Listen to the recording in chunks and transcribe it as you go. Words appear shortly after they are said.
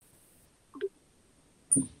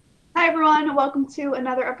Hi, everyone. Welcome to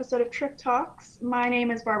another episode of Trich Talks. My name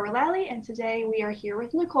is Barbara Lally, and today we are here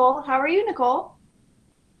with Nicole. How are you, Nicole?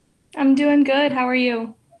 I'm doing good. How are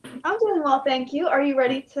you? I'm doing well, thank you. Are you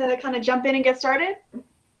ready to kind of jump in and get started?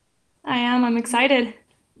 I am. I'm excited.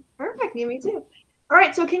 Perfect. Me too. All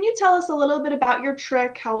right. So, can you tell us a little bit about your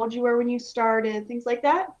trick, how old you were when you started, things like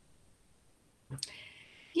that?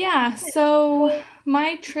 Yeah, so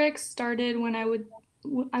my trick started when I would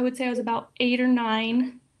say I was about 8 or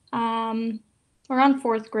 9, um, around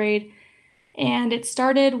fourth grade, and it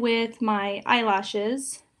started with my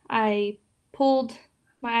eyelashes. I pulled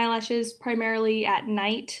my eyelashes primarily at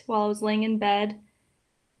night while I was laying in bed,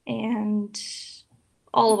 and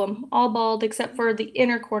all of them, all bald except for the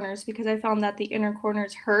inner corners because I found that the inner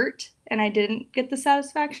corners hurt and I didn't get the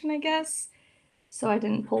satisfaction, I guess. So I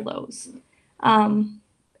didn't pull those. Um,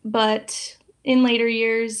 but in later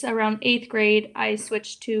years, around eighth grade, I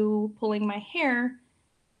switched to pulling my hair,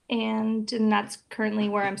 and that's currently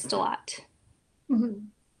where I'm still at. Mhm.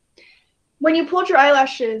 When you pulled your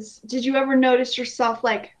eyelashes, did you ever notice yourself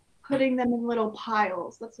like putting them in little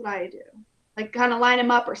piles? That's what I do. Like kind of line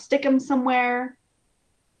them up or stick them somewhere.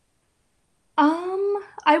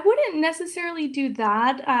 I wouldn't necessarily do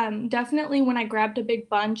that. Definitely when I grabbed a big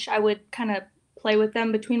bunch, I would kind of play with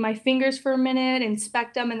them between my fingers for a minute,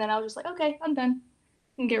 inspect them, and then I was just like, okay, I'm done,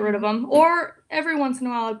 and get rid of them. Or every once in a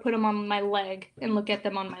while, I'd put them on my leg and look at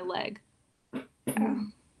them on my leg. Yeah.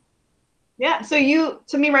 Mhm. Yeah, so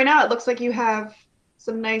to me right now, it looks like you have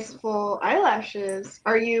some nice full eyelashes.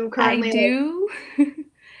 Are you I currently like, do.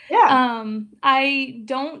 yeah. I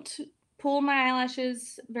don't pull my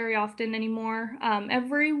eyelashes very often anymore.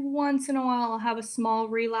 Every once in a while, I'll have a small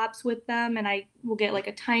relapse with them, and I will get like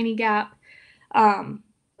a tiny gap. Um,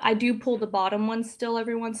 I do pull the bottom ones still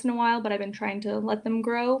every once in a while, but I've been trying to let them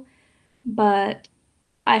grow. But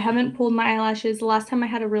I haven't pulled my eyelashes. The last time I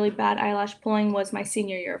had a really bad eyelash pulling was my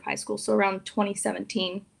senior year of high school, so around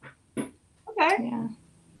 2017. Okay, Yeah.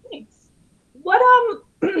 thanks. What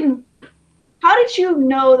how did you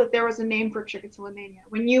know that there was a name for trichotillomania?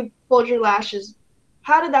 When you pulled your lashes,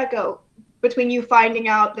 how did that go between you finding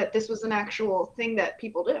out that this was an actual thing that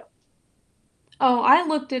people do? Oh, I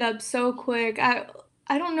looked it up so quick. I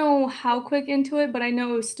don't know how quick into it, but I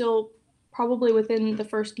know it was still probably within the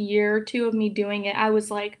first year or two of me doing it. I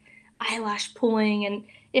was like eyelash pulling and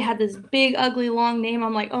it had this big ugly long name.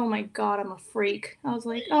 I'm like, "Oh my God, I'm a freak." I was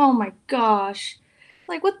like, "Oh my gosh."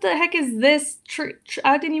 Like what the heck is this?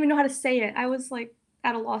 I didn't even know how to say it. I was like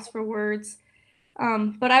at a loss for words.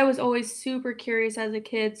 But I was always super curious as a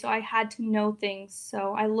kid, so I had to know things.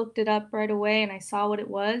 So I looked it up right away and I saw what it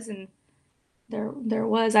was, and there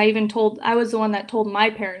was. I was the one that told my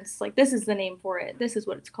parents, like, this is the name for it. This is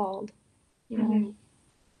what it's called, you know. Mm-hmm.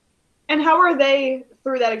 And how are they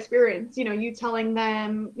through that experience? You telling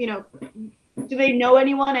them, do they know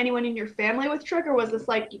anyone in your family with trich, or was this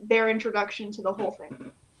like their introduction to the whole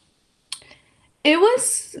thing? It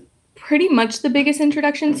was pretty much the biggest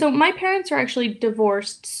introduction. So my parents are actually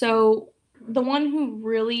divorced. So the one who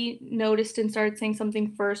really noticed and started saying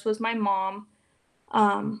something first was my mom.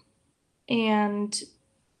 Um, and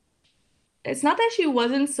it's not that she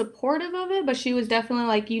wasn't supportive of it, but she was definitely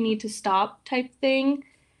like, you need to stop type thing.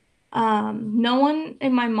 No one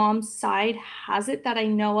in my mom's side has it that I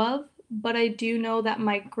know of, but I do know that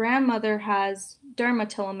my grandmother has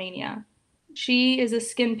dermatillomania. She is a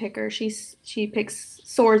skin picker. She picks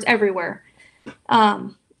sores everywhere.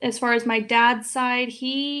 As far as my dad's side,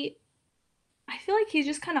 I feel like he's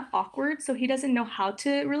just kind of awkward, so he doesn't know how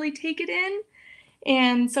to really take it in.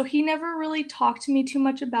 And so he never really talked to me too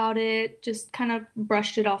much about it, just kind of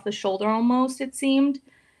brushed it off the shoulder almost, it seemed.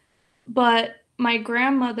 But my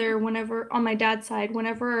grandmother, whenever on my dad's side,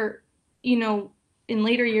 whenever, you know, in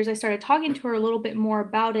later years I started talking to her a little bit more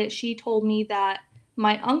about it, she told me that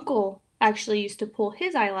my uncle actually used to pull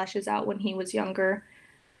his eyelashes out when he was younger.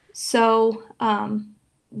 So,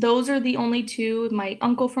 those are the only two, my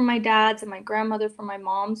uncle from my dad's and my grandmother from my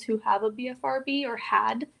mom's, who have a BFRB or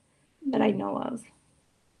had that I know of.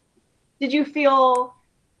 Did you feel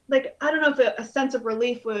like, I don't know if a sense of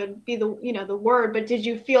relief would be the word, but did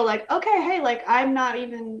you feel like, okay, hey, like I'm not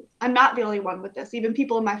the only one with this. Even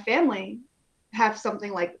people in my family have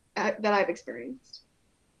something like that I've experienced.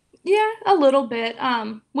 Yeah, a little bit.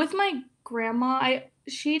 With my grandma, I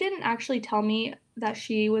she didn't actually tell me that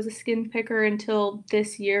she was a skin picker until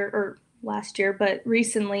this year or last year, but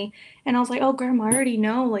recently. And I was like, "Oh, grandma, I already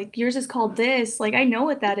know. Like yours is called this. Like I know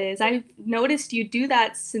what that is. I've noticed you do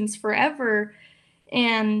that since forever."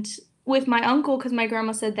 And with my uncle, because my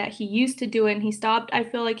grandma said that he used to do it and he stopped, I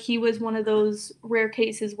feel like he was one of those rare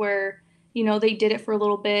cases where, they did it for a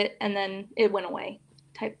little bit and then it went away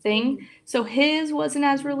type thing. Mhm. So his wasn't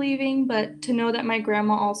as relieving, but to know that my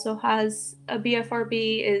grandma also has a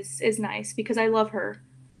BFRB is nice because I love her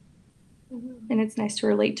Mhm. and it's nice to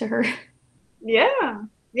relate to her. Yeah.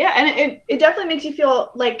 Yeah. And it definitely makes you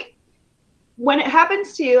feel like when it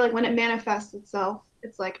happens to you, like when it manifests itself,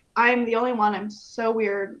 it's like, I'm the only one. I'm so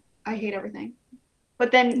weird. I hate everything.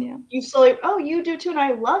 But then Yeah. you slowly, oh, you do too, and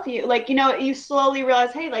I love you. Like, you slowly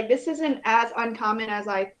realize, hey, like this isn't as uncommon as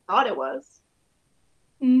I thought it was.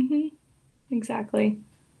 Mhm. Exactly.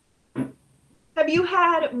 Have you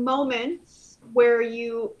had moments where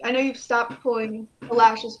I know you've stopped pulling the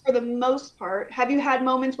lashes for the most part. Have you had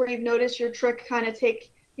moments where you've noticed your trick kind of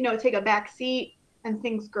take a back seat and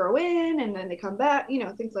things grow in and then they come back,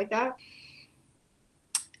 things like that?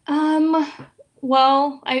 Um,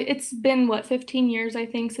 well, it's been what 15 years I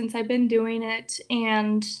think since I've been doing it,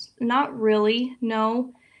 and not really.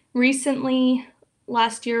 No, recently,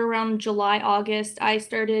 last year around July, August, I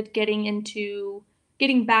started getting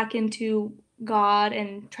back into God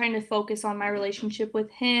and trying to focus on my relationship with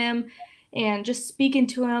Him, and just speaking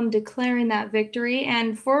to Him, declaring that victory.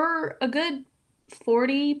 And for a good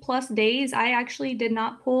 40 plus days, I actually did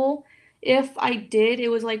not pull. If I did, it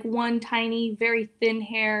was like one tiny, very thin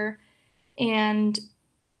hair, and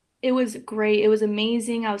it was great. It was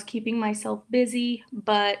amazing. I was keeping myself busy,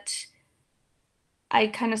 but I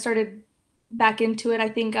kind of started back into it. I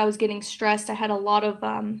think I was getting stressed. I had a lot of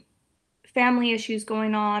family issues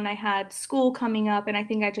going on. I had school coming up, and I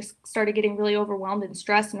think I just started getting really overwhelmed and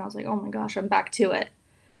stressed. And I was like, oh my gosh, I'm back to it.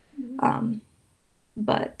 Mhm. Um,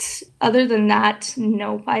 but other than that,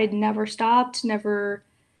 nope, I had never stopped, never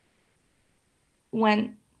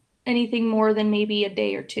went anything more than maybe a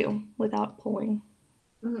day or two without pulling.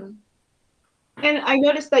 Mhm. And I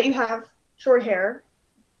noticed that you have short hair.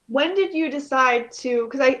 When did you decide to?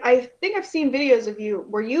 Because I think I've seen videos of you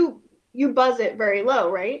where you buzz it very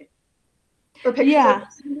low, right? Or pictures I've Yeah,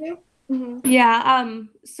 seen of you. Mm-hmm. yeah.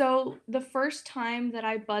 So the first time that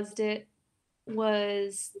I buzzed it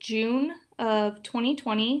was June of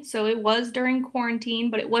 2020. So it was during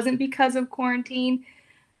quarantine, but it wasn't because of quarantine.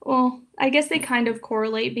 Well, I guess they kind of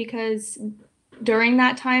correlate because during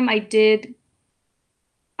that time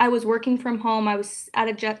I was working from home. I was at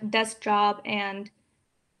a desk job and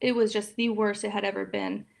it was just the worst it had ever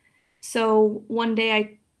been. So one day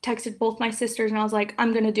I texted both my sisters and I was like,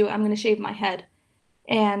 I'm going to do it. I'm going to shave my head.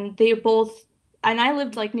 And they both, and I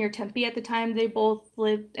lived like near Tempe at the time. They both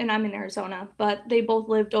lived, and I'm in Arizona, but they both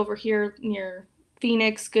lived over here near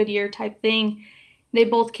Phoenix, Goodyear type thing. They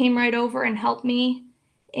both came right over and helped me,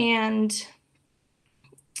 and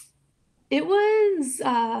it was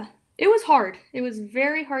uh, it was hard. It was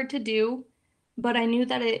very hard to do, but I knew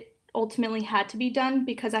that it ultimately had to be done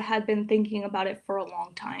because I had been thinking about it for a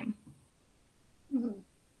long time.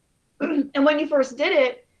 Mm-hmm. And when you first did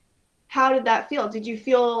it, how did that feel? Did you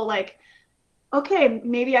feel like, okay,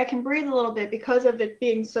 maybe I can breathe a little bit because of it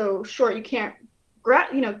being so short? You can't,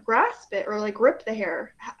 grasp it or like grip the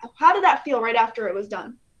hair. How did that feel right after it was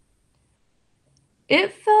done?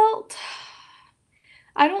 It felt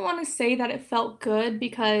I don't want to say that it felt good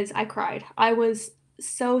because I cried. I was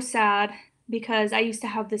so sad because I used to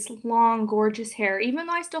have this long, gorgeous hair. Even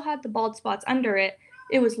though I still had the bald spots under it,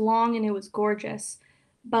 it was long and it was gorgeous.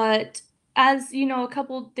 But as, a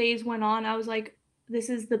couple days went on, I was like, this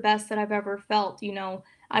is the best that I've ever felt.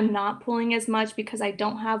 I'm not pulling as much because I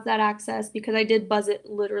don't have that access because I did buzz it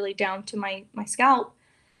literally down to my scalp.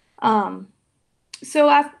 Um, so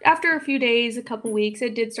after a few days, a couple weeks,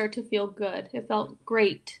 it did start to feel good. It felt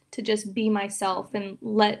great to just be myself and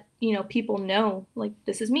let, people know like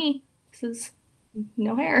this is me. This is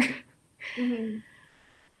no hair. Mm-hmm.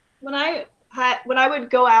 When I would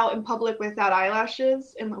go out in public without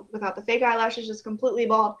eyelashes and without the fake eyelashes, just completely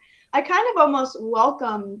bald, I kind of almost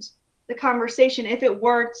welcomed the conversation if it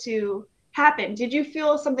were to happen. Did you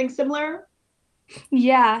feel something similar?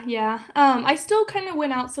 Yeah, yeah. I still kind of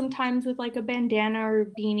went out sometimes with like a bandana or a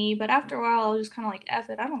beanie, but after a while I was just kind of like, F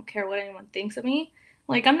it, I don't care what anyone thinks of me.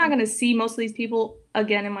 Like I'm not gonna see most of these people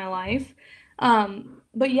again in my life.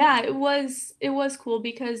 But yeah, it was cool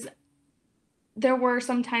because there were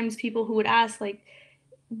sometimes people who would ask like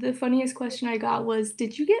the funniest question I got was,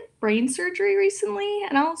 "Did you get brain surgery recently?"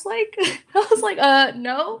 And I was like,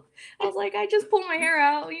 no. I was like, I just pulled my hair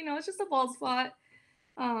out. It's just a bald spot.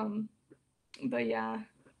 Um, but yeah,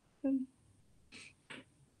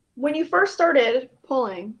 When you first started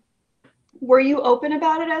pulling, were you open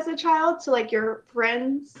about it as a child to like your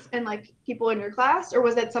friends and like people in your class, or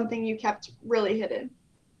was that something you kept really hidden?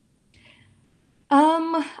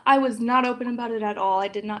 I was not open about it at all. I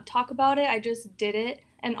did not talk about it. I just did it.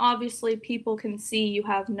 And obviously, people can see you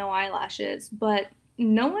have no eyelashes, but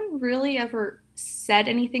no one really ever said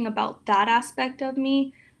anything about that aspect of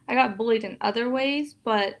me. I got bullied in other ways,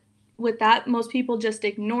 but with that, most people just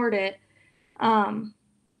ignored it. Um,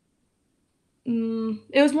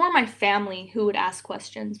 it was more my family who would ask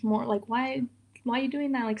questions, more like why are you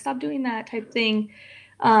doing that? Like stop doing that type thing.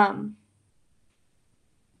 Um,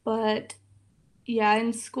 but yeah,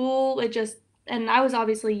 in school it just and I was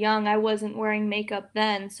obviously young. I wasn't wearing makeup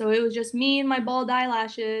then, so it was just me and my bald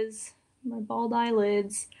eyelashes, my bald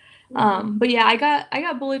eyelids. Mm-hmm. But yeah, I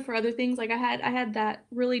got bullied for other things. Like I had that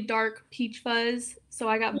really dark peach fuzz, so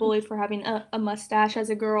I got bullied for having a mustache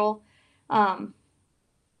as a girl. Um,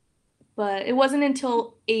 but it wasn't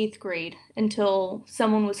until eighth grade until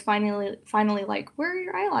someone was finally like, "Where are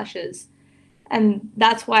your eyelashes?" And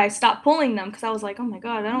that's why I stopped pulling them because I was like, "Oh my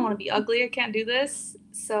god, I don't want to be ugly. I can't do this."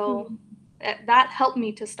 So that helped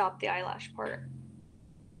me to stop the eyelash part.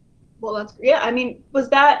 Well, that's yeah. I mean, was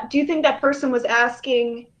that? Do you think that person was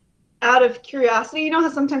asking out of curiosity? You know how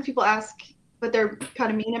sometimes people ask, but they're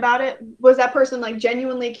kind of mean about it. Was that person like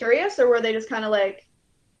genuinely curious, or were they just kind of like,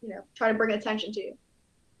 trying to bring attention to you?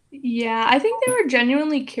 Yeah, I think they were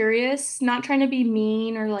genuinely curious, not trying to be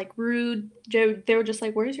mean or like rude. They were just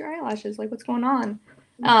like, "Where's your eyelashes? Like, what's going on?"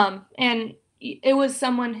 And it was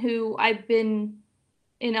someone who I've been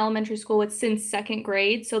in elementary school with since second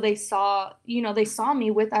grade. So they saw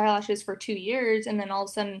me with eyelashes for 2 years, and then all of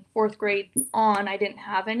a sudden, fourth grade on, I didn't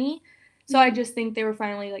have any. So I just think they were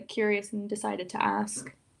finally like curious and decided to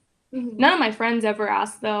ask. Mm-hmm. None of my friends ever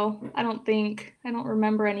asked though. I don't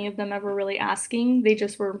remember any of them ever really asking. They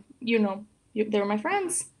just were, they were my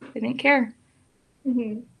friends. They didn't care.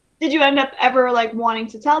 Mm-hmm. Did you end up ever like wanting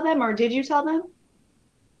to tell them, or did you tell them?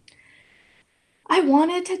 I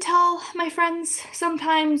wanted to tell my friends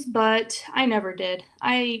sometimes, but I never did.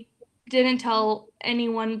 I didn't tell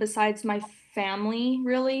anyone besides my family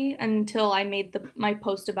really until I made my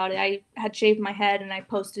post about it. I had shaved my head and I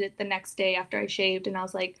posted it the next day after I shaved, and I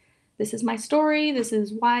was like, this is my story, this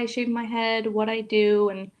is why I shaved my head, what I do,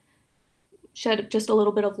 and shed just a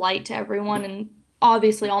little bit of light to everyone. And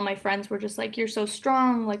obviously all my friends were just like, you're so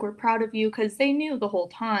strong, like we're proud of you, because they knew the whole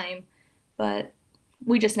time, but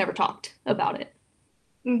we just never talked about it.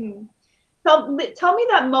 Mm-hmm. Tell me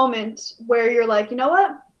that moment where you're like, you know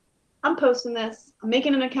what? I'm posting this. I'm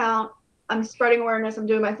making an account. I'm spreading awareness. I'm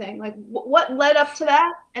doing my thing. Like, what led up to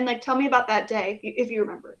that? And like, tell me about that day if you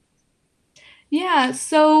remember. Yeah,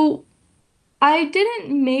 so I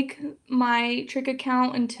didn't make my trick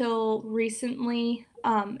account until recently.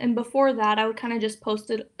 And before that, I would kind of just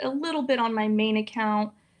posted a little bit on my main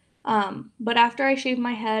account. But after I shaved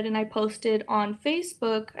my head and I posted on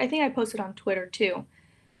Facebook, I think I posted on Twitter too.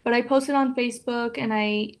 But I posted on Facebook and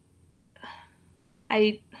I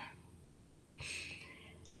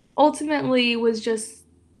ultimately was just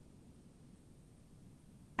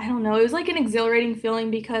I don't know, it was like an exhilarating feeling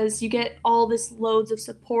because you get all this loads of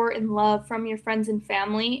support and love from your friends and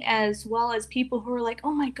family, as well as people who are like,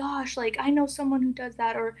 oh my gosh, like I know someone who does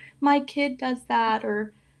that, or my kid does that,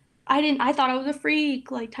 or I thought I was a freak,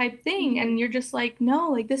 like type thing. Mm-hmm. And you're just like, no,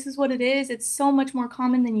 like this is what it is. It's so much more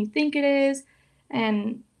common than you think it is.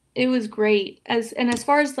 And it was great. As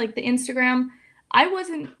far as like the Instagram, I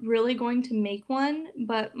wasn't really going to make one,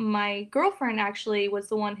 but my girlfriend actually was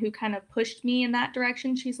the one who kind of pushed me in that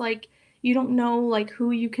direction. She's like, you don't know like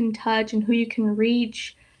who you can touch and who you can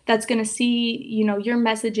reach that's going to see, your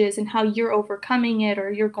messages and how you're overcoming it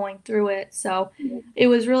or you're going through it. So it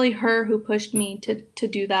was really her who pushed me to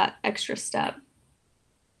do that extra step.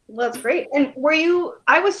 Well, that's great. And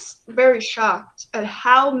I was very shocked at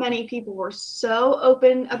how many people were so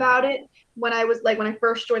open about it when I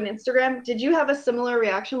first joined Instagram. Did you have a similar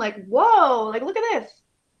reaction? Like, whoa, like, look at this.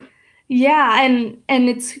 Yeah, and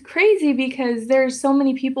it's crazy because there's so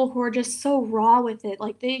many people who are just so raw with it.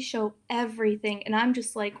 Like they show everything and I'm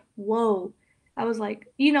just like, "Whoa." I was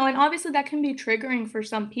like, and obviously that can be triggering for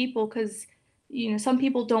some people cuz some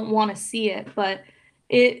people don't want to see it, but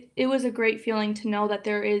it was a great feeling to know that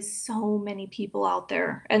there is so many people out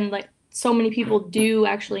there and like so many people do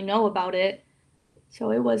actually know about it.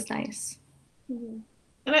 So it was nice. Mm-hmm.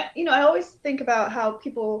 And I always think about how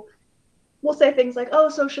people will say things like, "Oh,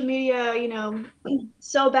 social media,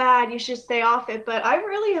 so bad. You should stay off it." But I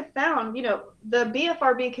really have found, the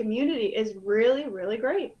BFRB community is really, really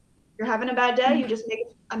great. You're having a bad day, you just make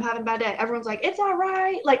it, I'm having a bad day. Everyone's like, "It's all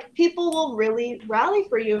right." Like people will really rally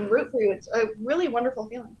for you and root for you. It's a really wonderful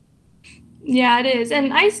feeling. Yeah, it is.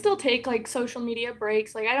 And I still take like social media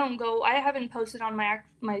breaks. Like I haven't posted on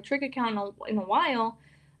my trick account in a while.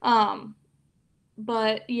 Um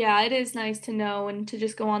But yeah, it is nice to know and to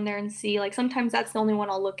just go on there and see. Like sometimes that's the only one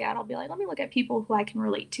I'll look at. I'll be like, let me look at people who I can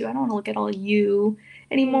relate to. I don't want to look at all you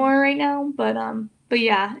Mm-hmm. anymore right now. But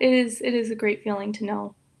yeah, it is a great feeling to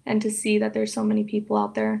know and to see that there's so many people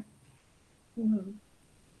out there. Mm-hmm.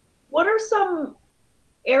 What are some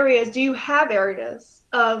areas, do you have areas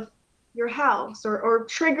of your house or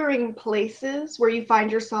triggering places where you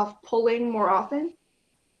find yourself pulling more often?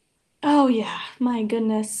 Oh yeah, my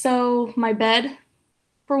goodness. So my bed,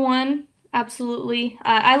 for one, absolutely.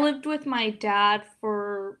 I lived with my dad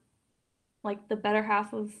for like the better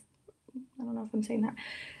half of, I don't know if I'm saying that,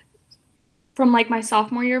 from like my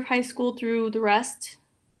sophomore year of high school through the rest.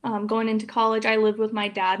 Going into college, I lived with my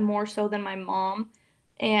dad more so than my mom.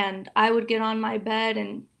 And I would get on my bed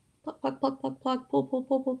and pluck, pluck, pluck, pluck, pluck, pull, pull,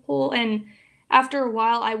 pull, pull, pull. And after a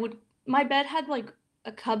while, my bed had like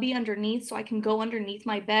a cubby underneath, so I can go underneath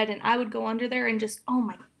my bed. And I would go under there and just, oh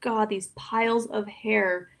my God, these piles of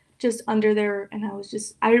hair just under there. And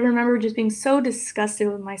I remember just being so disgusted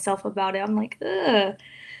with myself about it. I'm like, ugh.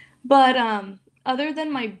 But other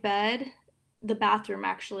than my bed, the bathroom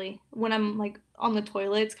actually, when I'm like on the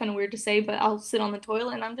toilet, it's kind of weird to say, but I'll sit on the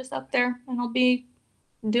toilet and I'm just up there and I'll be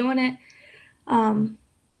doing it. Um,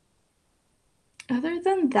 Other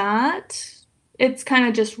than that, it's kind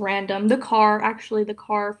of just random. The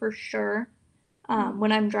car for sure.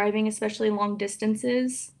 When I'm driving, especially long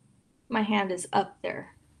distances, my hand is up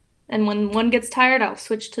there. And when one gets tired, I'll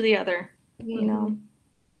switch to the other, you Mm-hmm. know?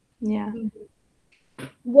 Yeah.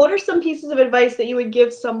 What are some pieces of advice that you would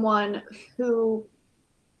give someone who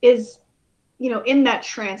is, in that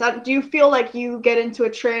trance? Do you feel like you get into a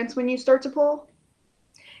trance when you start to pull?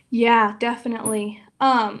 Yeah, definitely.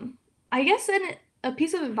 I guess a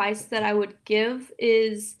piece of advice that I would give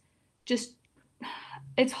is just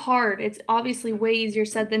it's hard. It's obviously way easier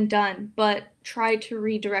said than done, but try to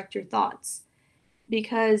redirect your thoughts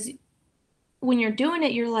because when you're doing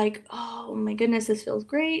it, you're like, oh my goodness, this feels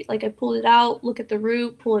great. Like I pulled it out, look at the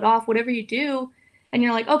root, pull it off, whatever you do. And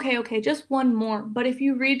you're like, okay, okay, just one more. But if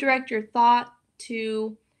you redirect your thought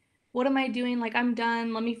to what am I doing? Like I'm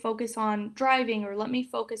done. Let me focus on driving or let me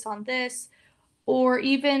focus on this or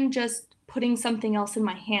even just putting something else in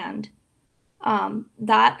my hand.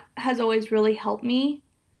 That has always really helped me.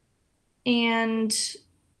 And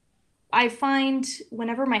I find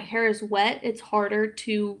whenever my hair is wet, it's harder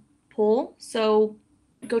to pull. So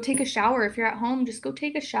go take a shower. If you're at home, just go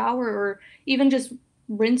take a shower or even just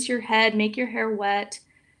rinse your head, make your hair wet.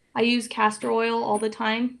 I use castor oil all the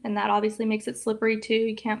time, and that obviously makes it slippery too.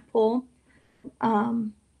 You can't pull.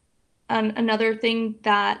 Um, and another thing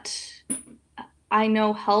that I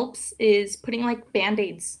know helps is putting like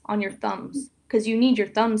band-aids on your thumbs because you need your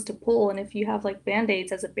thumbs to pull. And if you have like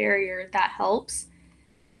band-aids as a barrier, that helps.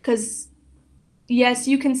 Because yes,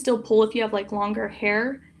 you can still pull if you have like longer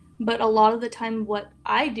hair, but a lot of the time, what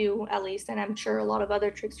I do at least, and I'm sure a lot of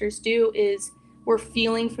other tricksters do, is we're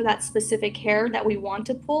feeling for that specific hair that we want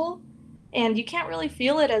to pull. And you can't really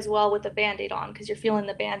feel it as well with a band-aid on because you're feeling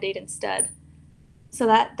the band-aid instead. So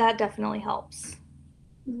that definitely helps.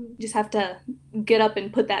 Mm-hmm. You just have to get up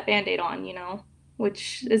and put that band-aid on,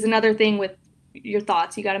 which is another thing with your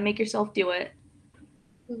thoughts. You got to make yourself do it.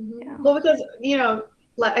 Mm-hmm. Yeah. Well, because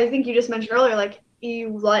like I think you just mentioned earlier, like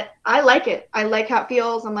I like it. I like how it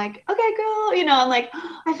feels. I'm like, okay, cool. I'm like,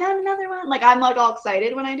 oh, I found another one. Like I'm like all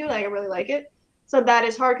excited when I do it. Like I really like it. So that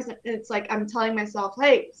is hard because it's like I'm telling myself,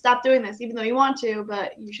 hey, stop doing this, even though you want to,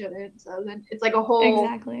 but you shouldn't. So then it's like a whole.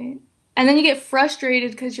 Exactly. And then you get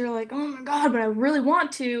frustrated because you're like, oh my God, but I really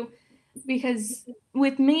want to. Because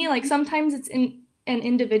with me, like sometimes it's in an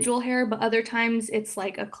individual hair, but other times it's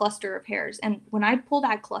like a cluster of hairs. And when I pull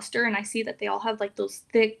that cluster and I see that they all have like those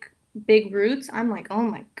thick, big roots, I'm like, oh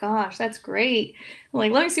my gosh, that's great.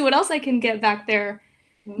 Like, let me see what else I can get back there.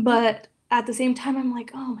 Mhm. But at the same time, I'm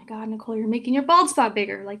like, oh my God, Nicole, you're making your bald spot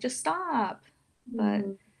bigger. Like, just stop. But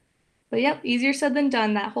Mhm. but yep, easier said than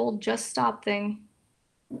done, that whole just stop thing.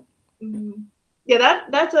 Mhm. Yeah,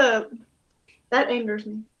 that angers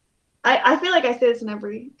me. I feel like I say this in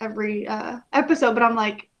every episode, but I'm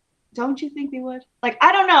like, don't you think we would? Like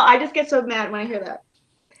I don't know. I just get so mad when I hear that.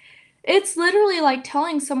 It's literally like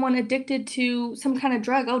telling someone addicted to some kind of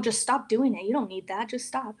drug, oh, just stop doing it. You don't need that. Just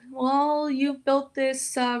stop. Well, you've built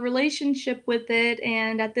this relationship with it,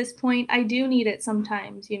 and at this point, I do need it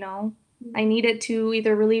sometimes. I need it to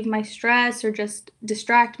either relieve my stress or just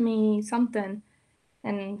distract me, something.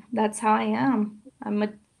 And that's how I am. I'm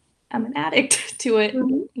an addict to it,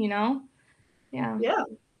 Mhm. you know? Yeah. Yeah.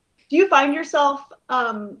 Do you find yourself,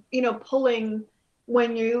 pulling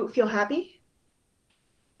when you feel happy?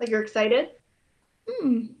 Like you're excited?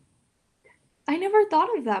 Hmm. I never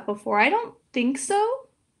thought of that before. I don't think so,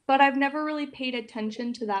 but I've never really paid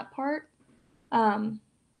attention to that part. Um,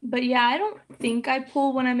 but yeah, I don't think I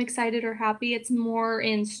pull when I'm excited or happy. It's more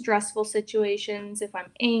in stressful situations, if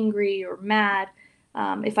I'm angry or mad,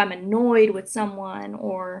 if I'm annoyed with someone,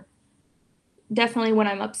 or definitely when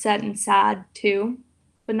I'm upset and sad too,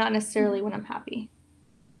 but not necessarily when I'm happy.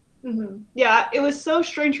 Mm-hmm. Yeah, it was so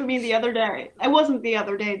strange for me the other day. It wasn't the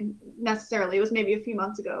other day necessarily. It was maybe a few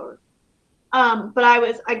months ago. But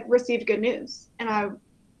I received good news, and I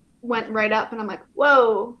went right up, and I'm like,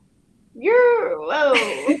 whoa,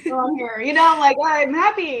 what's going on here? I'm like, I'm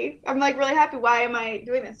happy. I'm like really happy. Why am I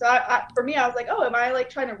doing this? So for me, I was like, oh, am I like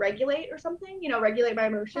trying to regulate or something? Regulate my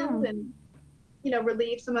emotions Oh, and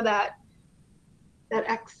relieve some of that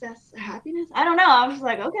excess happiness. I don't know. I was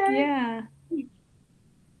like, okay. yeah.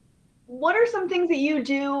 What are some things that you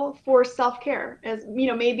do for self-care, as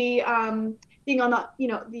maybe being on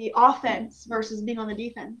the offense versus being on the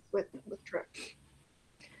defense with Trich?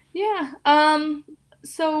 Yeah.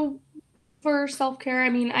 So for self-care, I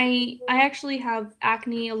mean, I actually have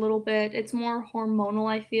acne a little bit. It's more hormonal,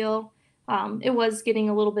 I feel. It was getting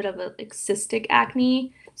a little bit of a like cystic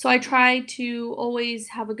acne. So I try to always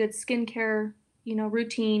have a good skincare,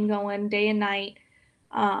 routine going day and night.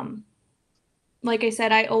 Um, like I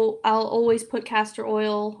said, I'll always put castor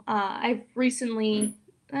oil. I've recently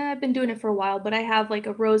I've been doing it for a while, but I have like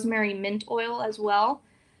a rosemary mint oil as well.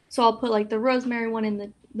 So I'll put like the rosemary one in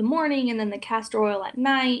the morning and then the castor oil at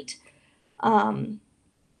night. Um,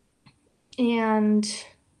 and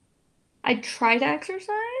I try to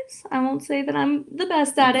exercise. I won't say that I'm the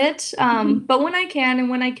best at it, but when I can and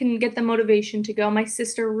when I can get the motivation to go, my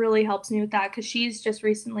sister really helps me with that because she's just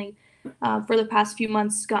recently, for the past few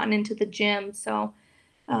months, gotten into the gym. So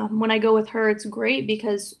when I go with her, it's great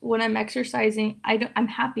because when I'm exercising, I'm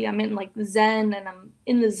happy. I'm in like zen and I'm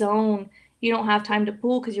in the zone. You don't have time to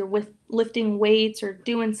pull because you're with lifting weights or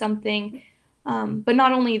doing something. But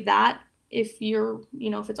not only that, if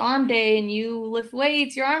if it's arm day and you lift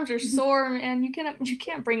weights, your arms are sore and you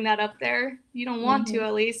can't bring that up there. You don't want to Mm-hmm.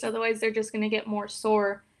 at least, otherwise they're just gonna get more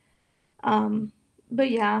sore. Um, but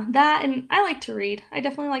yeah, that and I like to read. I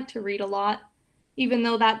definitely like to read a lot, even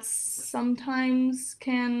though that sometimes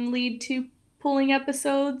can lead to pulling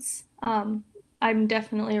episodes. I'm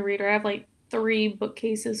definitely a reader. I have like three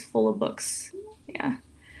bookcases full of books. Yeah.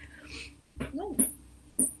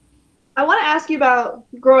 I want to ask you about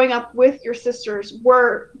growing up with your sisters.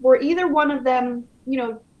 Were either one of them,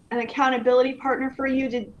 an accountability partner for you?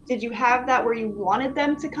 Did you have that where you wanted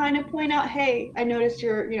them to kind of point out, hey, I noticed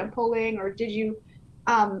you're, pulling, or did you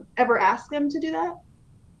ever ask them to do that?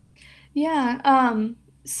 Yeah.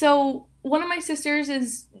 So one of my sisters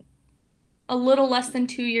is a little less than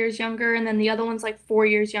 2 years younger, and then the other one's like 4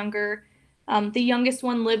 years younger. The youngest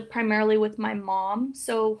one lived primarily with my mom,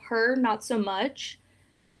 so her not so much.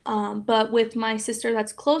 But with my sister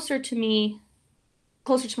that's closer to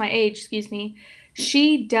my age, excuse me,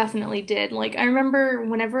 she definitely did. Like, I remember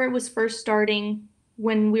whenever it was first starting,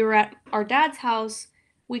 when we were at our dad's house,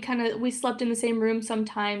 we slept in the same room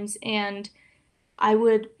sometimes, and I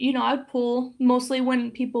would pull mostly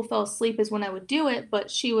when people fell asleep is when I would do it,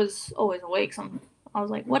 but she was always awake. So I was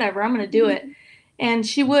like, whatever, I'm gonna do it. And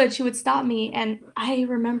she would stop me. And I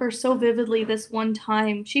remember so vividly this one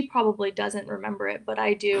time, she probably doesn't remember it, but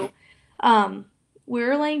I do. Um, we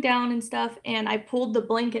were laying down and stuff, and I pulled the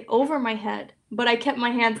blanket over my head, but I kept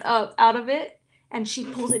my hands up out of it. And she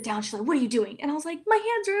pulls it down. She's like, "What are you doing?" And I was like, "My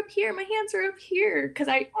hands are up here. My hands are up here." Because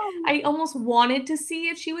I almost wanted to see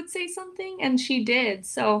if she would say something, and she did.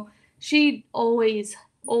 So she always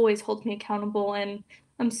holds me accountable, and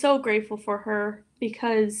I'm so grateful for her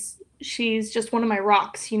because she's just one of my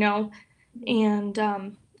rocks. And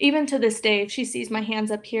even to this day, if she sees my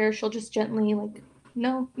hands up here, she'll just gently like,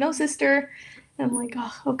 "No, no, sister." And I'm like,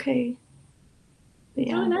 "Oh, okay." But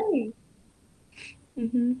It's really yeah. nice.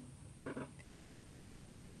 Mm-hmm.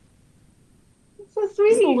 It's so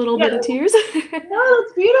Just a sweet. little Yeah. bit of tears. No,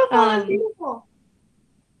 that's beautiful. That's um, beautiful.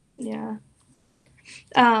 yeah.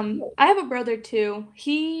 I have a brother too.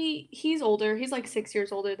 He's older. He's like 6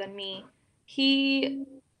 years older than me. He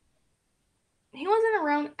he wasn't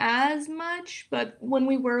around as much, but when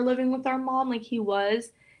we were living with our mom, like he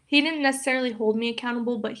was. He didn't necessarily hold me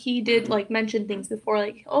accountable, but he did like mention things before,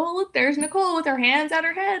 like, "Oh, look, there's Nicole with her hands at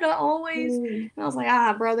her head always." Mm-hmm. And I was like,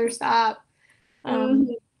 "Ah, brother, stop." Um,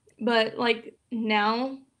 Mm-hmm. but like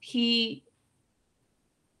now he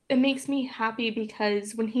it makes me happy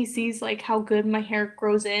because when he sees like how good my hair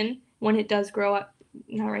grows in when it does grow up,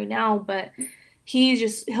 not right now, but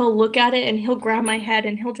he'll look at it and he'll grab my head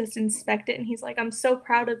and he'll just inspect it and he's like, "I'm so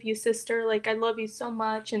proud of you, sister. Like I love you so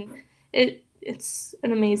much." And it it's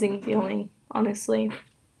an amazing feeling, honestly.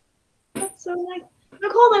 That's so nice.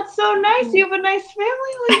 Nicole, that's so nice. You have a nice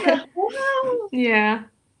family like that. Wow. Yeah.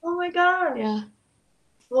 Oh my gosh. Yeah.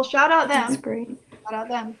 Well, shout out That's them. great. Shout out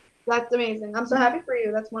them. That's amazing. I'm so happy for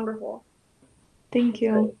you. That's wonderful. Thank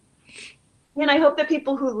That's great. you. And I hope that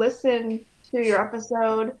people who listen to your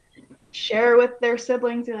episode share with their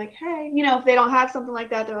siblings. They're like, hey, if they don't have something like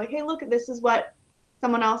that, they're like, hey, look, this is what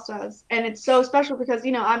someone else does. And it's so special because,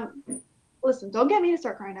 listen, don't get me to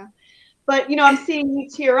start crying now. But, I'm seeing you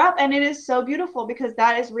tear up and it is so beautiful because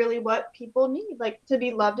that is really what people need, like to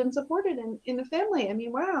be loved and supported in a family. I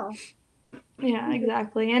mean, wow. Yeah,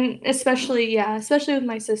 exactly. And especially with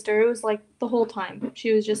my sister, it was like the whole time.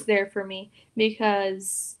 She was just there for me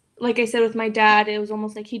because like I said with my dad, it was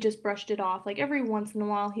almost like he just brushed it off. Like every once in a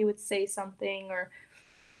while he would say something, or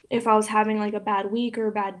if I was having like a bad week or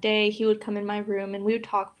a bad day, he would come in my room and we would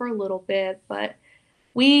talk for a little bit, but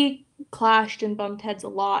we clashed and bumped heads a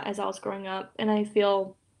lot as I was growing up, and I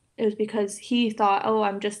feel it was because he thought, "Oh,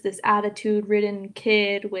 I'm just this attitude-ridden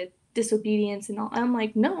kid with disobedience and all." I'm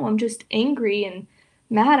like, "No, I'm just angry and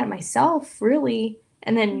mad at myself, really."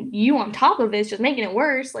 And then you on top of it is just making it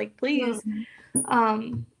worse. Like, please. Mm-hmm.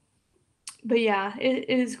 Um, but yeah, it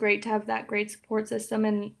is great to have that great support system.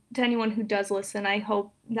 And to anyone who does listen, I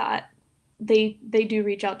hope that they do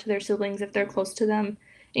reach out to their siblings if they're close to them, and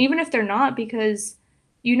even if they're not, because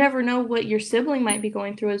you never know what your sibling might be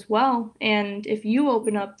going through as well. And if you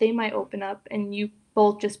open up, they might open up, and you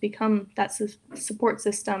both just become that support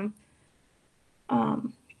system.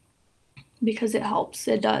 Um, because it helps.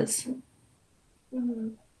 It does. Mm-hmm.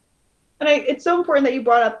 And it's so important that you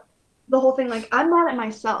brought up the whole thing. Like, I'm mad at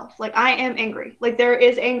myself. Like, I am angry. Like, there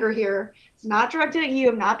is anger here. It's not directed at you.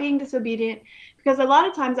 I'm not being disobedient. Because a lot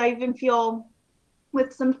of times I even feel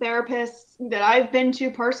with some therapists that I've been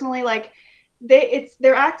to personally, like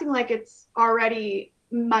they're acting like it's already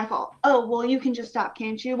my fault. Oh, well, you can just stop,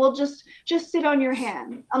 can't you? Well, just sit on your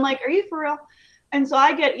hand. I'm like, are you for real? And so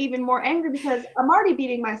I get even more angry because I'm already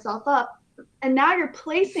beating myself up, and now you're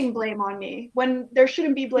placing blame on me when there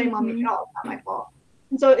shouldn't be blame on me Mm-hmm. at all. It's not my fault.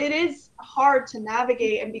 And so it is hard to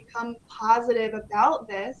navigate and become positive about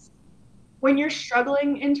this when you're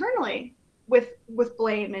struggling internally with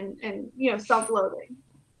blame and self-loathing.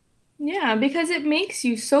 Yeah, because it makes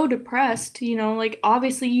you so depressed, like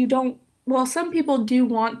obviously you don't, well, some people do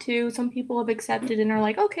want to, some people have accepted and are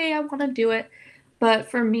like, okay, I want to do it. But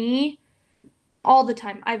for me, all the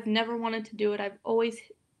time, I've never wanted to do it. I've always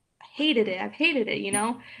hated it. I've hated it.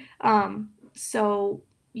 So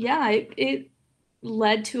yeah, it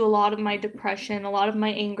led to a lot of my depression, a lot of my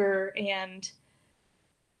anger, and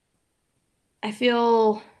I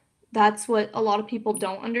feel that's what a lot of people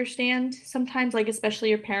don't understand sometimes, like especially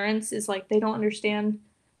your parents, is like they don't understand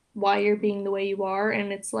why you're being the way you are,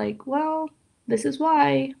 and it's like, well, this is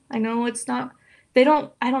why. I know it's not, I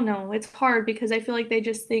don't know, it's hard because I feel like they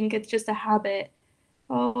just think it's just a habit.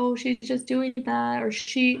 Oh, she's just doing that, or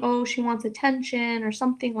she wants attention or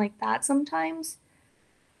something like that sometimes.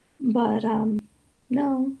 But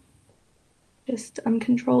no, just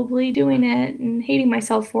uncontrollably doing it and hating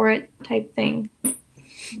myself for it type thing.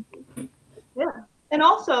 Yeah. And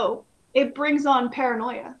also, it brings on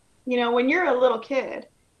paranoia. When you're a little kid,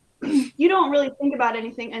 you don't really think about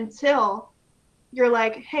anything until you're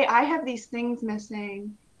like, hey, I have these things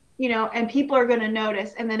missing, and people are going to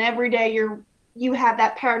notice. And then every day you have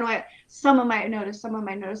that paranoia. Someone might notice, someone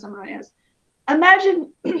might notice, someone might notice.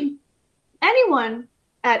 Imagine anyone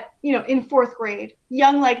in fourth grade,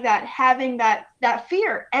 young like that, having that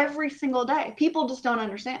fear every single day. People just don't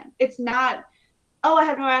understand. It's not, oh, I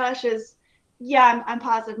have no eyelashes. Yeah, I'm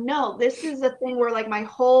positive. No, this is a thing where like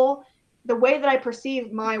the way that I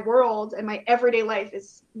perceive my world and my everyday life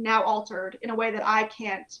is now altered in a way that I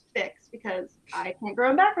can't fix because I can't grow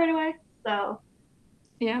them back right away. So,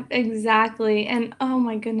 Yeah, exactly. And oh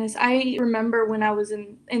my goodness, I remember when I was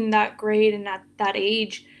in that grade and at that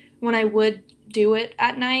age, when I would do it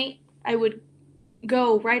at night, I would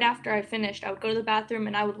go right after I finished. I would go to the bathroom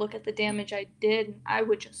and I would look at the damage I did, and I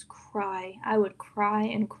would just cry. I would cry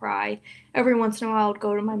and cry. Every once in a while, I would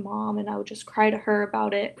go to my mom and I would just cry to her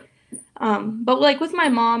about it. But like with my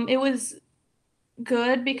mom, it was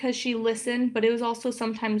good because she listened, but it was also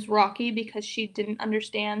sometimes rocky because she didn't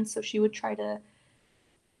understand. So she would try to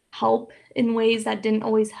help in ways that didn't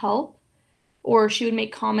always help, or she would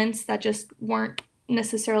make comments that just weren't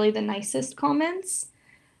necessarily the nicest comments.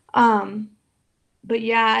 Um, but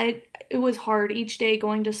yeah, it was hard each day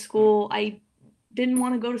going to school. I didn't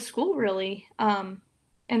want to go to school really. And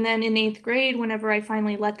then in eighth grade, whenever I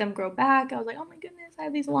finally let them grow back, I was like, oh my goodness, I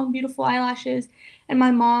have these long, beautiful eyelashes. And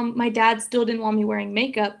my dad still didn't want me wearing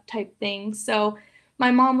makeup type thing. So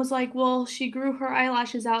my mom was like, well, she grew her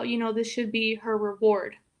eyelashes out. This should be her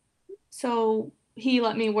reward. So he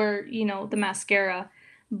let me wear, the mascara.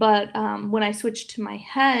 But when I switched to my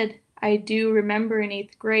head, I do remember in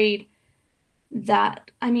eighth grade that,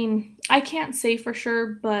 I mean, I can't say for sure,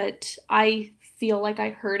 but I feel like I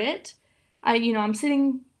heard it. I'm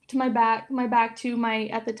sitting to my back to my,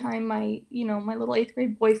 at the time, my little eighth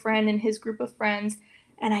grade boyfriend and his group of friends,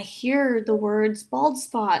 and I hear the words bald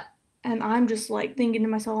spot. And I'm just like thinking to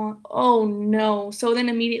myself, oh no. So then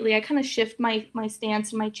immediately I kind of shift my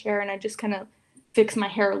stance in my chair and I just kind of fix my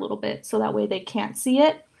hair a little bit so that way they can't see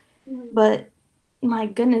it. Mhm. But my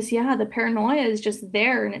goodness, yeah, the paranoia is just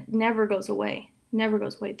there and it never goes away. Never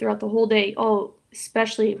goes away throughout the whole day. Oh,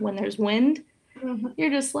 especially when there's wind. Mhm. You're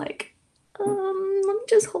just like, let me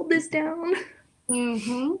just hold this down.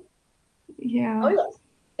 Mhm. Oh Yeah, yes.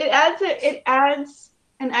 It adds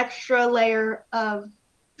an extra layer of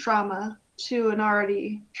trauma to an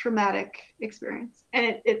already traumatic experience,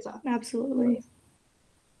 and it sucks. absolutely.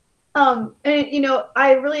 And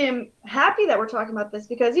I really am happy that we're talking about this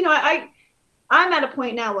because I'm at a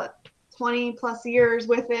point now, what, 20 plus years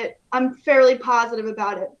with it. I'm fairly positive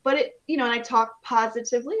about it, but and I talk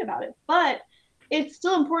positively about it, but it's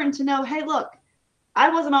still important to know, hey, look, I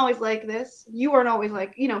wasn't always like this. You weren't always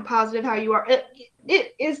like, positive how you are.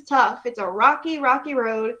 It is tough. It's a rocky, rocky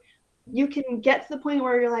road. You can get to the point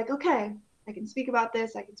where you're like, okay, I can speak about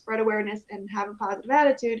this. I can spread awareness and have a positive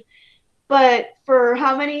attitude. But for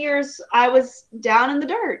how many years I was down in the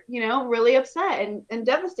dirt, really upset and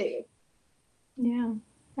devastated. Yeah,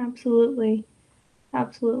 absolutely.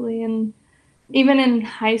 Absolutely. And even in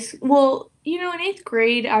high school, well, in eighth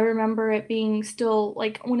grade, I remember it being still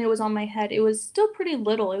like when it was on my head, it was still pretty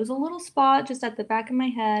little. It was a little spot just at the back of my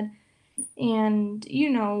head. And,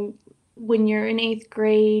 when you're in eighth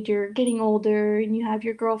grade, you're getting older and you have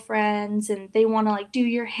your girlfriends and they want to like do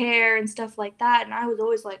your hair and stuff like that. And I was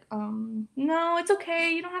always like, no, it's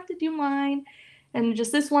okay. You don't have to do mine. And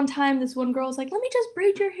just this one time, this one girl was like, let me just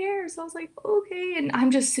braid your hair. So I was like, okay. And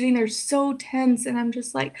I'm just sitting there so tense. And I'm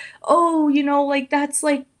just like, that's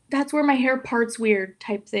where my hair part's weird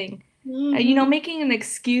type thing. Mm-hmm. Making an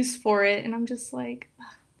excuse for it. And I'm just like,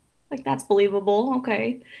 that's believable.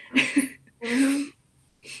 Okay. Mm-hmm.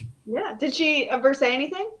 Yeah. Did she ever say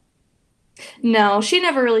anything? No, she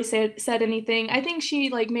never really said anything. I think she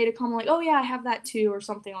like made a comment like, "Oh yeah, I have that too," or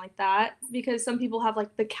something like that. Because some people have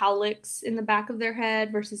like the cowlicks in the back of their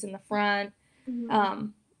head versus in the front. Mm-hmm.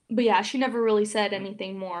 Um, but yeah, she never really said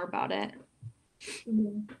anything more about it.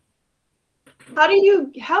 Mm-hmm.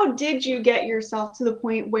 How did you get yourself to the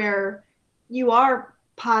point where you are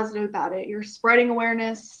positive about it? You're spreading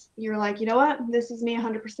awareness. You're like, you know what? This is me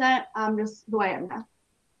 100%. I'm just the way I am now.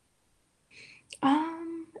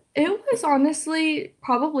 Um, it was honestly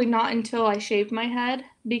probably not until I shaved my head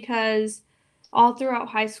because all throughout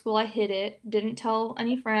high school I hid it. Didn't tell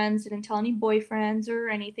any friends, didn't tell any boyfriends or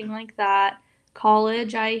anything like that.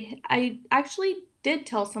 College, I actually did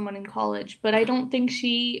tell someone in college, but I don't think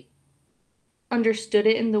she understood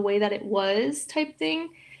it in the way that it was type thing.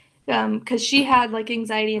 Because she had like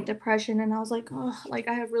anxiety and depression, and I was like, oh, like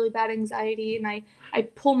I have really bad anxiety, and I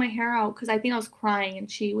pull my hair out because I think I was crying, and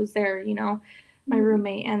she was there, my Mm-hmm.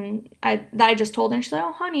 roommate, and I just told her, and she's like,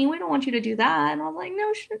 oh, honey, we don't want you to do that, and I was like,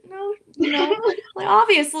 no, no, like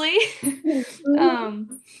obviously,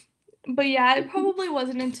 um, but yeah, it probably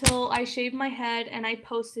wasn't until I shaved my head and I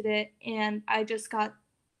posted it, and I just got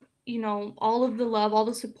all of the love, all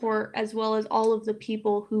the support, as well as all of the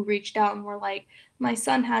people who reached out and were like, my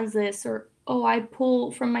son has this, or, oh, I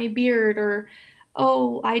pull from my beard, or,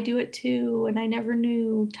 oh, I do it too, and I never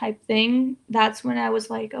knew type thing. That's when I was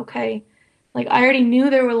like, okay, like I already knew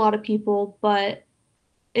there were a lot of people, but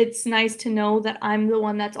it's nice to know that I'm the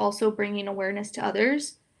one that's also bringing awareness to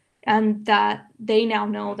others and that they now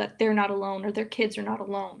know that they're not alone or their kids are not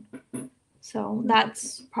alone. So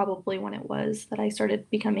that's probably when it was that I started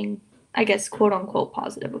becoming, I guess, quote unquote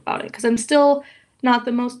positive about it. Because I'm still not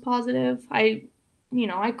the most positive. I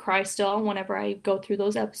cry still whenever I go through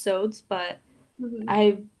those episodes, but Mm-hmm.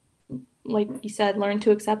 I, like you said, learned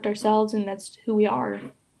to accept ourselves and that's who we are.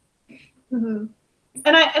 Mm-hmm.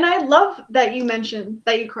 And I love that you mentioned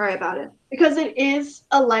that you cry about it because it is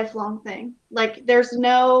a lifelong thing. Like there's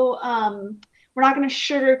no we're not going to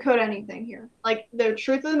sugarcoat anything here. Like the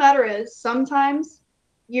truth of the matter is sometimes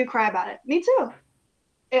you cry about it. Me too.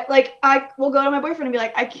 Like I will go to my boyfriend and be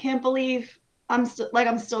like, I can't believe I'm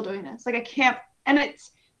still doing this. Like I can't, and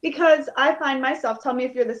it's because I find myself. Tell me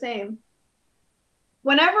if you're the same.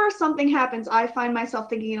 whenever something happens, I find myself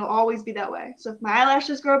thinking it'll always be that way. So if my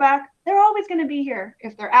eyelashes grow back, they're always going to be here.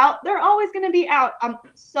 If they're out, they're always going to be out. I'm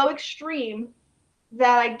so extreme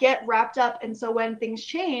that I get wrapped up. And so when things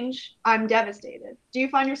change, I'm devastated. Do you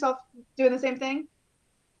find yourself doing the same thing?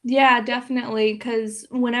 Yeah, definitely. Because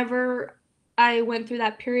whenever I went through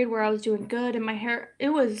that period where I was doing good and my hair, it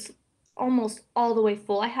was almost all the way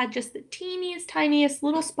full. I had just the teeniest, tiniest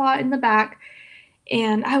little spot in the back.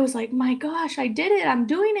 And I was like, my gosh, I did it. I'm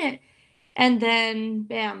doing it. And then,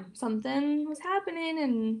 bam, something was happening.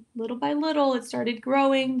 And little by little, it started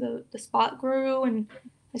growing. The spot grew and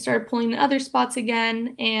I started pulling the other spots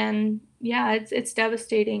again. And yeah, it's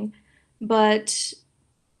devastating. But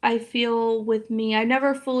I feel with me, I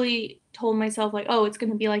never fully told myself like, oh, it's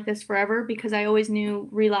going to be like this forever because I always knew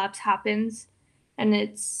relapse happens and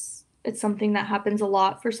it's something that happens a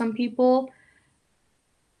lot for some people,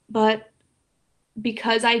 but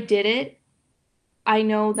because I did it, I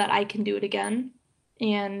know that I can do it again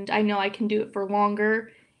and I know I can do it for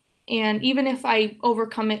longer. And even if I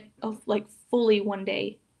overcome it of like fully one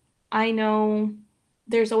day, I know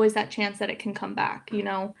there's always that chance that it can come back, you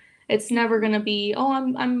know. It's never gonna be, oh,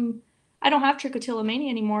 I don't have trichotillomania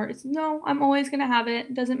anymore. It's no, I'm always gonna have it.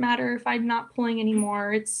 It doesn't matter if I'm not pulling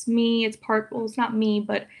anymore. It's me, it's part well, it's not me,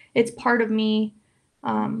 but it's part of me.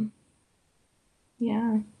 Um,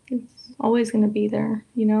 yeah, it's always gonna be there,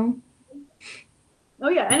 you know? Oh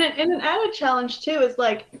yeah, and an added challenge too is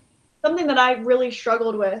like something that I really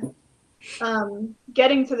struggled with,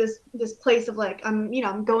 getting to this place of like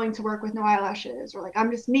I'm going to work with no eyelashes, or like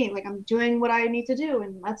I'm just me, like I'm doing what I need to do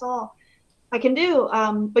and that's all I can do.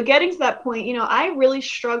 But getting to that point, I really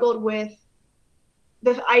struggled with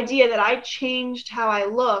the idea that I changed how I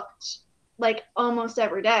looked like almost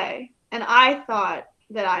every day. And I thought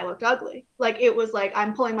that I looked ugly. Like it was like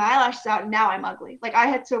I'm pulling my eyelashes out and now I'm ugly. Like I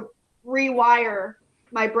had to rewire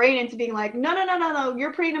my brain into being like, no, no, no, no, no,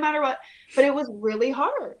 you're pretty no matter what. But it was really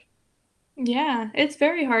hard. Yeah, it's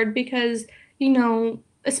very hard because, you know,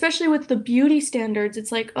 especially with the beauty standards,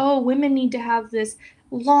 it's like, oh, women need to have this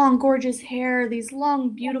long, gorgeous hair, these long,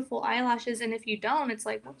 beautiful eyelashes, and if you don't, it's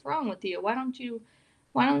like, what's wrong with you? Why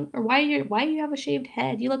don't, or why do you have a shaved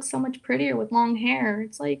head? You look so much prettier with long hair.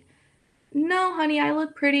 It's like, no, honey, I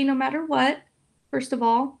look pretty no matter what, first of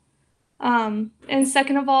all. And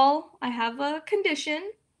second of all, I have a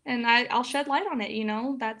condition and I'll shed light on it, you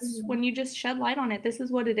know? That's Mm-hmm. when you just shed light on it. This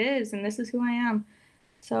is what it is and this is who I am.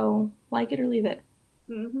 So, like it or leave it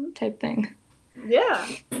Mm-hmm. type thing. Yeah.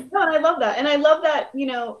 No, and I love that. And I love that,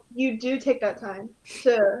 you do take that time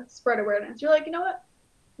to spread awareness. You're like, you know what?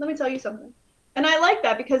 Let me tell you something. And I like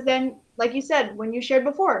that because then, like you said, when you shared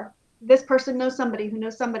before, this person knows somebody who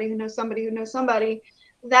knows somebody who knows somebody who knows somebody.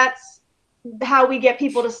 That's how we get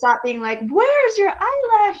people to stop being like, where's your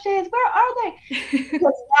eyelashes? Where are they?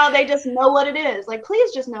 Because now they just know what it is. Like,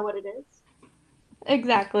 please just know what it is.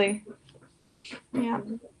 Exactly. Yeah.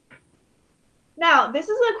 Mhm. Now, this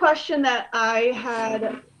is a question that I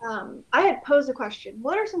had posed a question.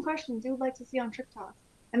 What are some questions you would like to see on TikTok?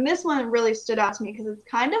 And this one really stood out to me because it's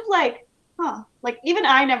kind of like, huh, like even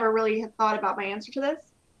I never really had thought about my answer to this.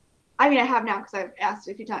 I mean, I have now because I've asked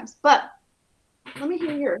it a few times, but let me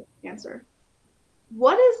hear your answer.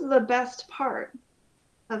 What is the best part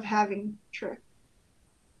of having Trich?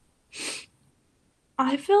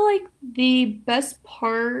 I feel like the best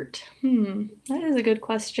part, that is a good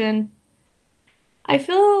question. I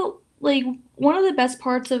feel like one of the best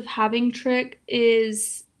parts of having trick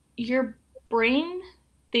is your brain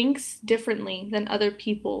thinks differently than other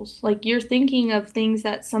people's. Like you're thinking of things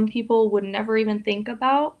that some people would never even think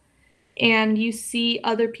about, and you see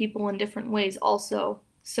other people in different ways also.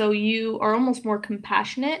 So you are almost more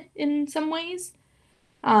compassionate in some ways,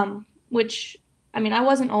 which I mean, I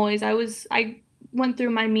wasn't always. I went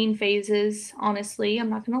through my mean phases, honestly. I'm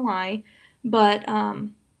not gonna lie, but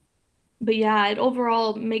yeah, it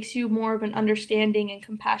overall makes you more of an understanding and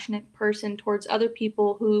compassionate person towards other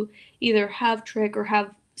people who either have trick or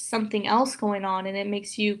have something else going on, and it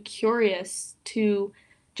makes you curious to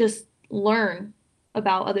just learn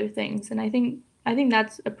about other things. And I think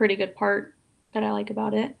that's a pretty good part that I like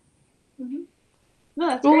about it. Mm-hmm. No,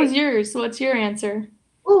 that's What was great. yours? What's your answer?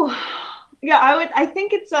 Ooh, yeah, I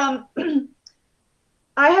think it's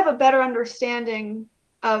I have a better understanding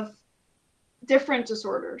of different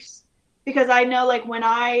disorders because I know like when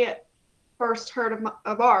I first heard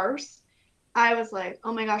of ours, I was like,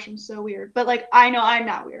 oh my gosh, I'm so weird. But like I know I'm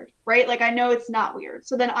not weird, right? Like I know it's not weird.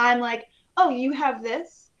 So then I'm like, oh, you have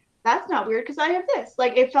this? That's not weird because I have this.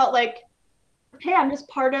 Like it felt like, hey, I'm just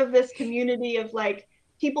part of this community of like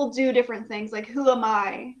people do different things. Like, who am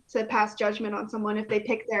I to pass judgment on someone if they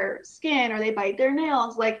pick their skin or they bite their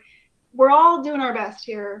nails? Like, we're all doing our best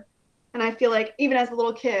here. And I feel like even as a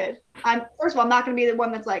little kid, I'm first of all, I'm not going to be the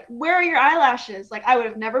one that's like, where are your eyelashes? Like, I would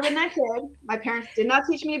have never been that kid. My parents did not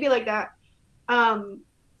teach me to be like that. Um,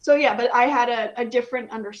 so yeah, but I had a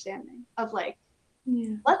different understanding of like,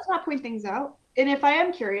 Yeah. let's not point things out. And if I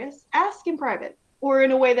am curious, ask in private or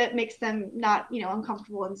in a way that makes them not,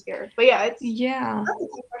 uncomfortable and scared. But yeah, Yeah. that's a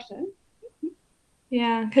good question.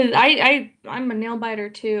 Yeah, because I'm a nail biter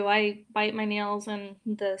too. I bite my nails and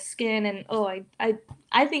the skin, and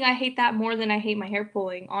I think I hate that more than I hate my hair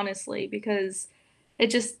pulling, honestly, because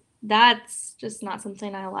that's just not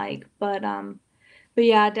something I like. But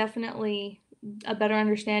yeah, definitely a better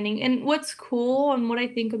understanding. And what's cool and what I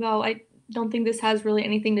think about, I don't think this has really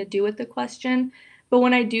anything to do with the question, but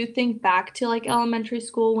when I do think back to like elementary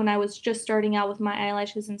school when I was just starting out with my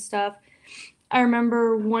eyelashes and stuff, I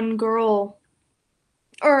remember one girl,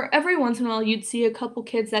 or every once in a while you'd see a couple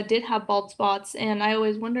kids that did have bald spots, and I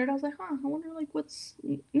always wondered, I was like, I wonder like what's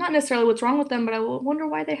not necessarily what's wrong with them, but I wonder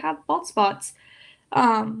why they have bald spots.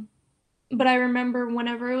 um but I remember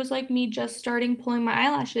whenever it was like me just starting pulling my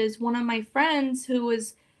eyelashes, one of my friends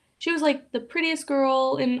she was like the prettiest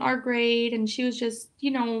girl in our grade, and she was just,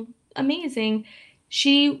 amazing.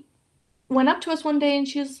 She went up to us one day and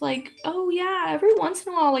she was like, oh yeah, every once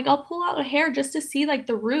in a while like I'll pull out a hair just to see like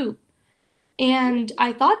the root. And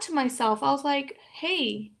I thought to myself, I was like,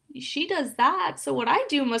 hey, she does that. So what I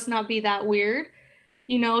do must not be that weird.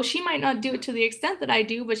 She might not do it to the extent that I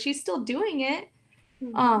do, but she's still doing it.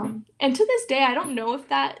 And to this day, I don't know if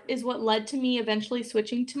that is what led to me eventually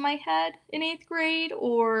switching to my head in eighth grade,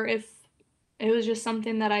 or if it was just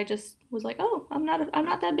something that I just was like, oh, I'm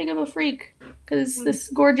not that big of a freak because this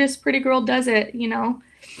gorgeous, pretty girl does it.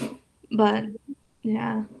 But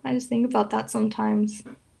yeah, I just think about that sometimes.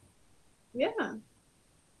 Yeah.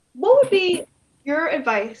 What would be your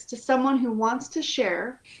advice to someone who wants to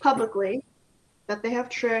share publicly that they have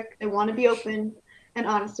trick, they want to be open and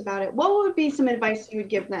honest about it? What would be some advice you would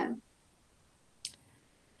give them?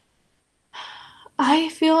 I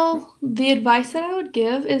feel the advice that I would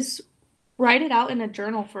give is write it out in a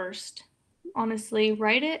journal first. Honestly,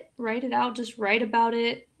 write it out, just write about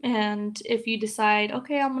it. And if you decide,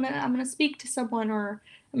 okay, I'm going to speak to someone, or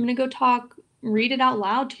I'm going to go talk, read it out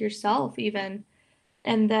loud to yourself even.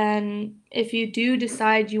 And then if you do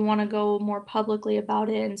decide you want to go more publicly about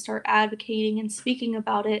it and start advocating and speaking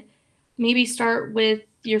about it, maybe start with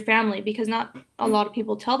your family, because not a lot of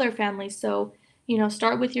people tell their families. So,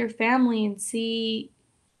 start with your family and see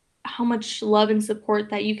how much love and support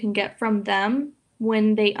that you can get from them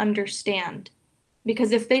when they understand.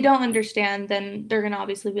 Because if they don't understand, then they're going to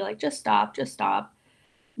obviously be like, just stop, just stop.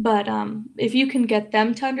 But if you can get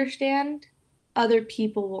them to understand, other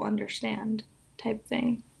people will understand, type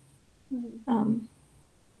thing. Mhm. Um,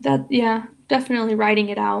 yeah, definitely writing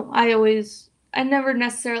it out. I don't think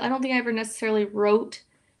I ever necessarily wrote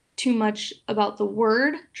too much about the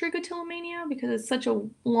word trichotillomania because it's such a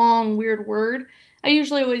long, weird word. I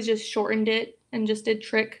usually always just shortened it and just did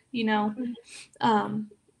trick.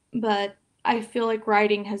 Um, but I feel like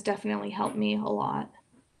writing has definitely helped me a lot.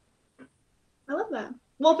 I love that.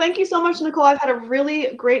 Well, thank you so much, Nicole. I've had a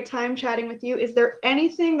really great time chatting with you. Is there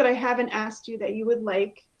anything that I haven't asked you that you would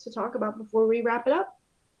like to talk about before we wrap it up?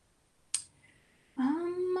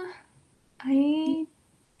 Um, I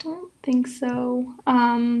don't think so.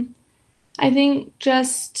 I think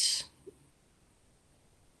just,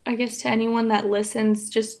 I guess to anyone that listens,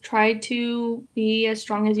 just try to be as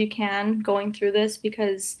strong as you can going through this,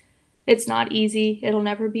 because it's not easy. It'll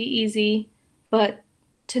never be easy. But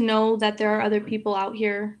to know that there are other people out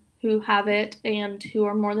here who have it and who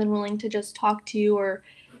are more than willing to just talk to you or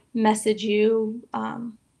message you,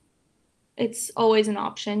 it's always an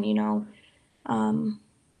option. Um,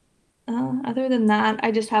 Other than that,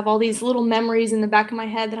 I just have all these little memories in the back of my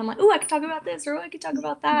head that I'm like, oh, I could talk about this, or oh, I could talk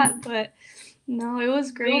about that. But no, it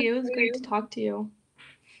was great. It was great to talk to you.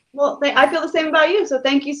 Well, I feel the same about you. So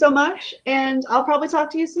thank you so much. And I'll probably talk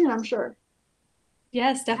to you soon, I'm sure.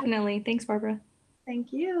 Yes, definitely. Thanks, Barbara.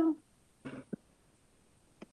 Thank you.